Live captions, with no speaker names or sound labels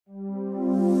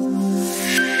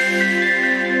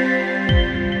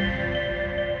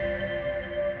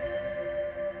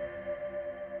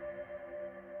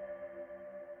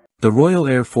The Royal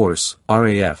Air Force,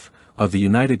 RAF, of the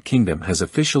United Kingdom has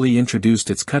officially introduced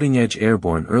its cutting-edge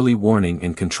airborne early warning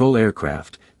and control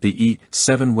aircraft, the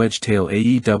E-7 Wedgetail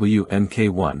AEW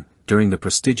Mk1, during the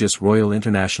prestigious Royal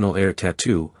International Air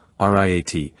Tattoo,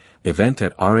 RIAT, event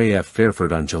at RAF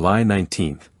Fairford on July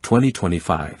 19,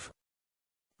 2025.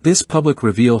 This public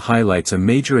reveal highlights a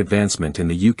major advancement in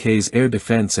the UK's air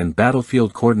defence and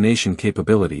battlefield coordination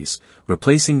capabilities,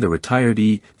 replacing the retired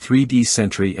E-3D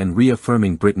Sentry and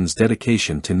reaffirming Britain's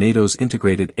dedication to NATO's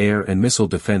integrated air and missile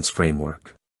defence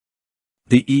framework.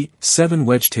 The E-7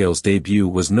 Wedgetail's debut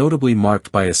was notably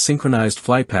marked by a synchronized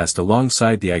flypast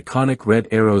alongside the iconic Red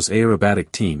Arrow's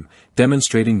aerobatic team,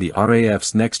 demonstrating the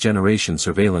RAF's next-generation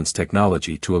surveillance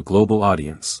technology to a global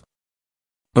audience.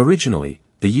 Originally,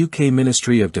 the UK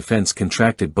Ministry of Defence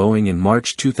contracted Boeing in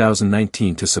March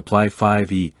 2019 to supply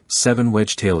 5 E-7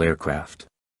 Wedgetail aircraft.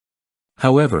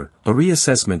 However, a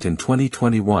reassessment in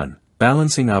 2021,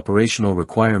 balancing operational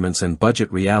requirements and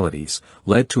budget realities,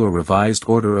 led to a revised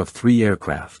order of 3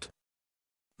 aircraft.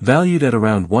 Valued at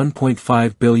around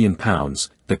 £1.5 billion,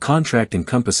 the contract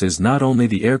encompasses not only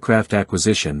the aircraft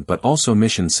acquisition but also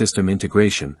mission system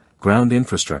integration, ground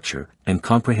infrastructure, and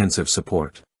comprehensive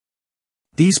support.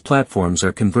 These platforms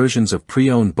are conversions of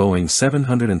pre-owned Boeing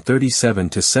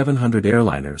 737-700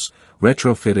 airliners,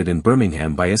 retrofitted in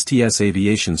Birmingham by STS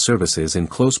Aviation Services in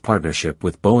close partnership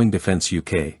with Boeing Defence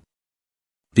UK.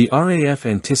 The RAF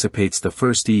anticipates the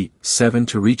first E-7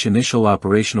 to reach initial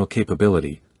operational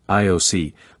capability,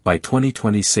 IOC, by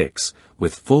 2026,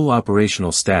 with full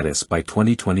operational status by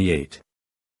 2028.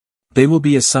 They will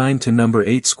be assigned to No.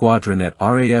 8 Squadron at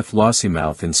RAF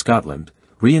Lossiemouth in Scotland,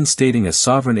 reinstating a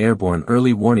sovereign airborne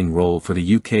early warning role for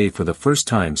the UK for the first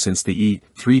time since the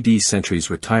E-3D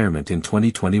Sentry's retirement in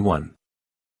 2021.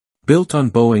 Built on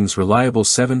Boeing's reliable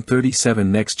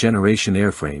 737 next-generation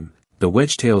airframe, the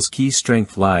Wedgetail's key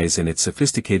strength lies in its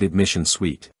sophisticated mission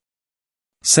suite.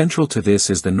 Central to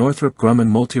this is the Northrop Grumman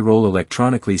multi-role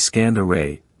electronically scanned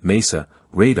array, MESA,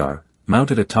 radar,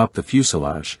 mounted atop the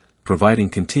fuselage, providing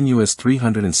continuous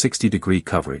 360-degree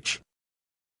coverage.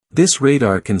 This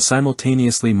radar can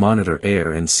simultaneously monitor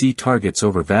air and sea targets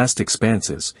over vast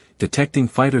expanses, detecting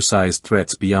fighter-sized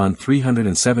threats beyond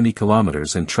 370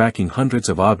 kilometers and tracking hundreds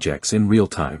of objects in real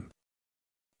time.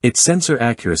 Its sensor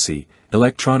accuracy,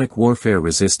 electronic warfare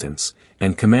resistance,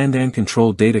 and command and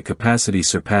control data capacity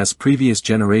surpass previous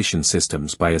generation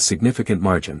systems by a significant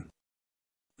margin.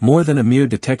 More than a mere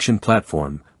detection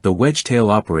platform, the Wedgetail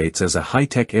operates as a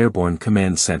high-tech airborne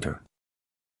command center.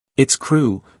 Its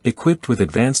crew, equipped with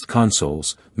advanced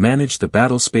consoles, manage the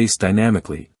battle space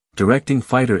dynamically, directing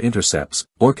fighter intercepts,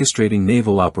 orchestrating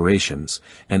naval operations,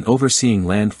 and overseeing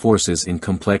land forces in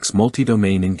complex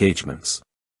multi-domain engagements.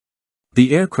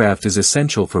 The aircraft is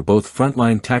essential for both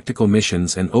frontline tactical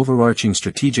missions and overarching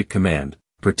strategic command,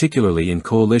 particularly in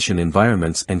coalition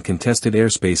environments and contested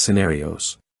airspace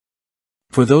scenarios.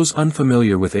 For those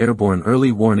unfamiliar with airborne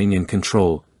early warning and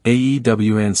control,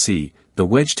 AEW&C, the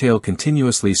Wedgetail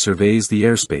continuously surveys the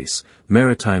airspace,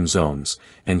 maritime zones,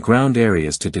 and ground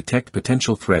areas to detect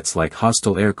potential threats like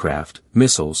hostile aircraft,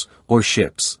 missiles, or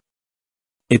ships.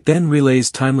 It then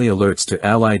relays timely alerts to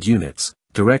allied units,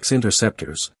 directs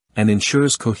interceptors, and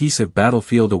ensures cohesive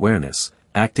battlefield awareness,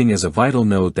 acting as a vital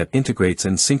node that integrates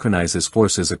and synchronizes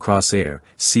forces across air,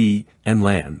 sea, and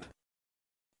land.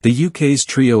 The UK's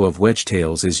trio of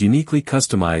Wedgetails is uniquely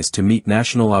customized to meet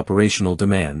national operational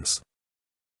demands.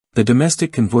 The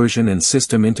domestic conversion and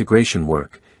system integration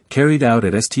work, carried out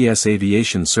at STS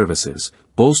Aviation Services,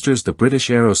 bolsters the British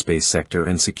aerospace sector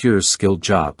and secures skilled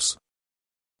jobs.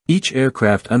 Each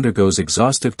aircraft undergoes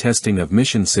exhaustive testing of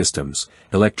mission systems,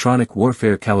 electronic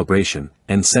warfare calibration,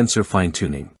 and sensor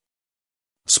fine-tuning.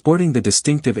 Sporting the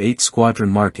distinctive 8 Squadron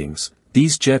markings,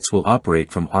 these jets will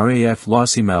operate from RAF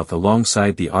Lossiemouth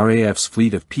alongside the RAF's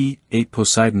fleet of P-8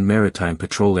 Poseidon maritime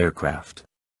patrol aircraft.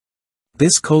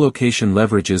 This co-location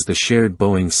leverages the shared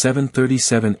Boeing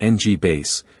 737 NG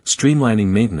base, streamlining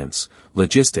maintenance,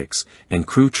 logistics, and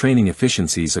crew training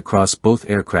efficiencies across both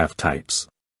aircraft types.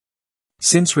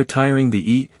 Since retiring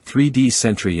the E-3D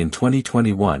Sentry in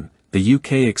 2021, the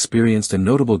UK experienced a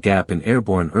notable gap in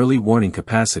airborne early warning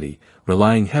capacity,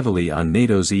 relying heavily on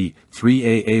NATO's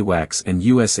E-3A AWACS and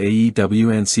US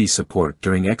AEW&C support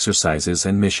during exercises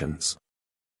and missions.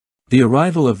 The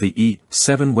arrival of the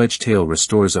E-7 Wedgetail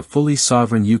restores a fully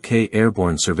sovereign UK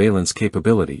airborne surveillance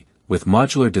capability, with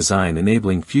modular design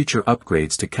enabling future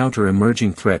upgrades to counter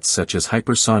emerging threats such as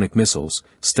hypersonic missiles,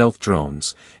 stealth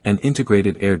drones, and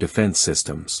integrated air defense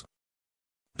systems.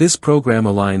 This program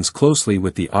aligns closely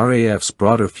with the RAF's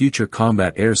broader Future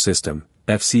Combat Air System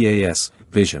 (FCAS)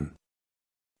 vision.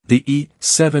 The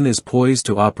E-7 is poised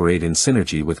to operate in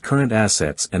synergy with current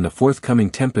assets and the forthcoming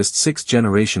Tempest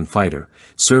 6th-generation fighter,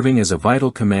 serving as a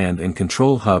vital command and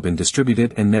control hub in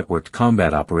distributed and networked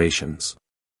combat operations.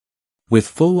 With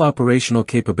full operational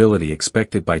capability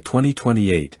expected by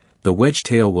 2028, the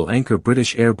Wedgetail will anchor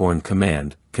British airborne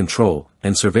command, control,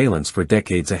 and surveillance for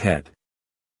decades ahead.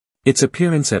 Its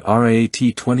appearance at RAF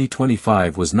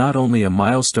 2025 was not only a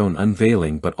milestone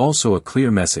unveiling but also a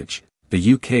clear message: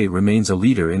 the UK remains a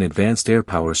leader in advanced air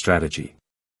power strategy.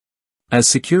 As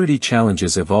security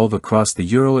challenges evolve across the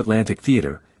Euro-Atlantic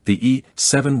theater, the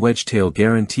E-7 Wedgetail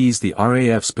guarantees the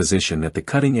RAF's position at the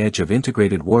cutting edge of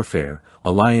integrated warfare,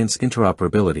 alliance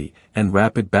interoperability, and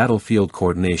rapid battlefield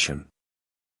coordination.